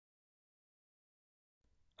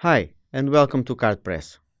Hi and welcome to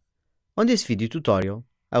CardPRESSO. On this video tutorial,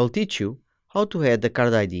 I will teach you how to add the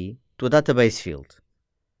cardID to a database field.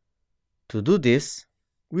 To do this,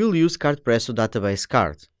 we'll use CardPRESSO database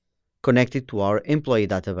card connected to our employee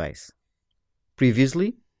database.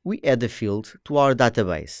 Previously, we add a field to our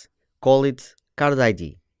database, call it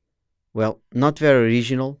cardID. Well, not very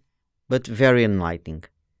original, but very enlightening.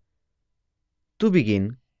 To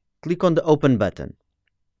begin, click on the Open button.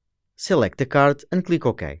 Select the card and click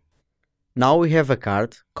OK. Now we have a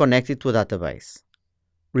card connected to a database.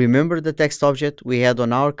 Remember the text object we had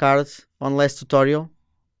on our card on last tutorial?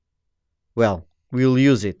 Well, we'll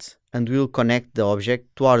use it and we'll connect the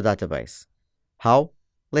object to our database. How?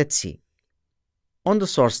 Let's see. On the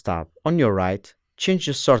Source tab on your right, change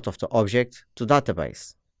the sort of the object to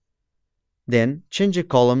Database. Then change the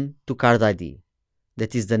column to cardID.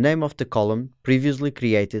 That is the name of the column previously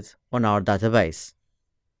created on our database.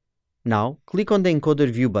 Now, click on the Encoder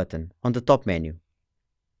View button on the top menu.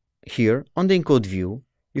 Here, on the Encode View,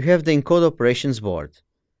 you have the Encode Operations board,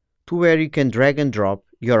 to where you can drag and drop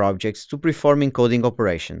your objects to perform encoding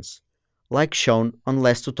operations, like shown on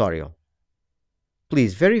last tutorial.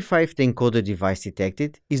 Please verify if the encoder device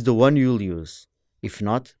detected is the one you'll use. If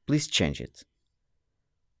not, please change it.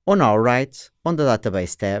 On our right, on the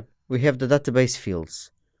Database tab, we have the database fields,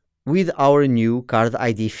 with our new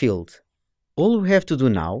cardID field. All we have to do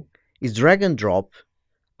now is drag and drop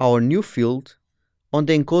our new field on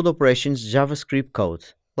the Encode Operations JavaScript code,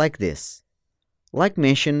 like this. Like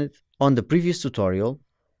mentioned on the previous tutorial,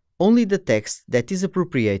 only the text that is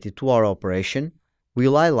appropriated to our operation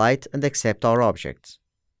will highlight and accept our objects.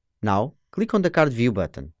 Now, click on the Card View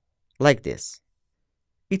button, like this.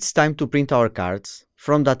 It's time to print our cards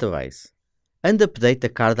from database and update the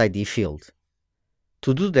cardID field.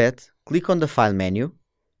 To do that, click on the File menu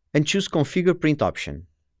and choose Configure Print option.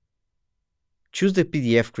 Choose the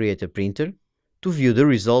PDF Creator printer to view the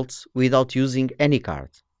results without using any card.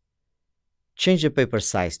 Change the paper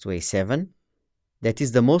size to A7, that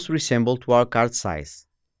is the most resemble to our card size,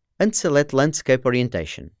 and select Landscape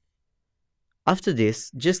Orientation. After this,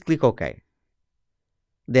 just click OK.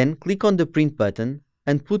 Then click on the Print button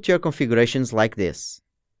and put your configurations like this.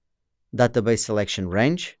 Database Selection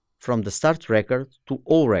Range from the Start Record to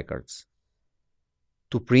All Records,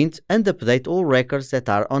 to print and update all records that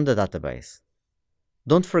are on the database.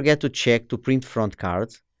 Don't forget to check to print front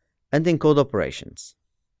card and encode operations.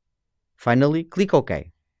 Finally, click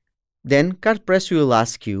OK. Then CardPRESSO will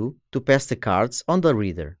ask you to pass the cards on the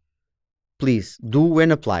reader. Please do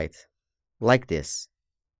when applied, like this.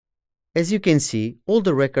 As you can see, all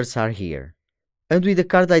the records are here, and with the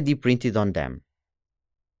cardID printed on them.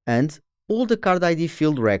 And all the cardID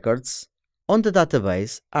field records on the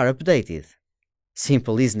database are updated.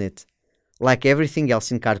 Simple, isn't it? Like everything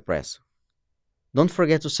else in CardPRESSO. Don't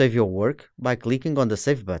forget to save your work by clicking on the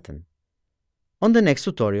Save button. On the next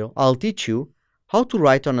tutorial, I'll teach you how to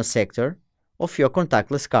write on a sector of your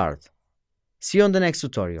contactless card. See you on the next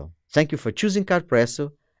tutorial. Thank you for choosing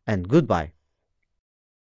CardPRESSO and goodbye.